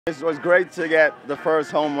It was great to get the first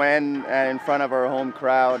home win in front of our home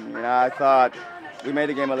crowd. I thought we made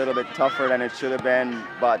the game a little bit tougher than it should have been,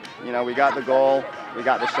 but we got the goal, we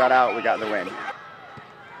got the shutout, we got the win.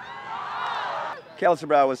 Kelsey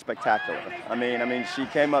Brown was spectacular. I mean, she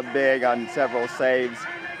came up big on several saves,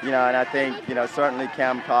 and I think certainly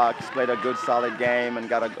Cam Cox played a good, solid game and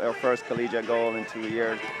got her first collegiate goal in 2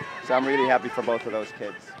 years. So I'm really happy for both of those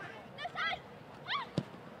kids.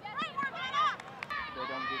 Don't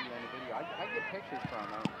give you any video. I get pictures from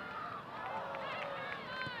them.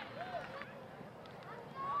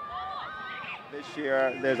 This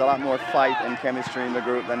year, there's a lot more fight and chemistry in the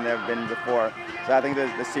group than there have been before. So I think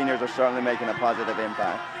the seniors are certainly making a positive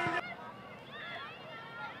impact.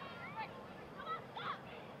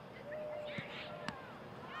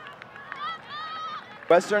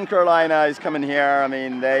 Western Carolina is coming here. I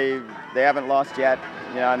mean, they haven't lost yet,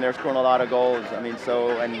 and they're scoring a lot of goals. I mean,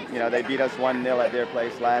 they beat us 1-0 at their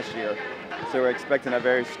place last year. So we're expecting a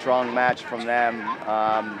very strong match from them.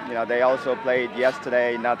 They also played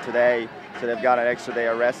yesterday, not today, so they've got an extra day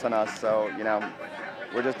of rest on us. So,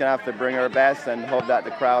 we're just gonna have to bring our best and hope that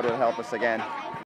the crowd will help us again.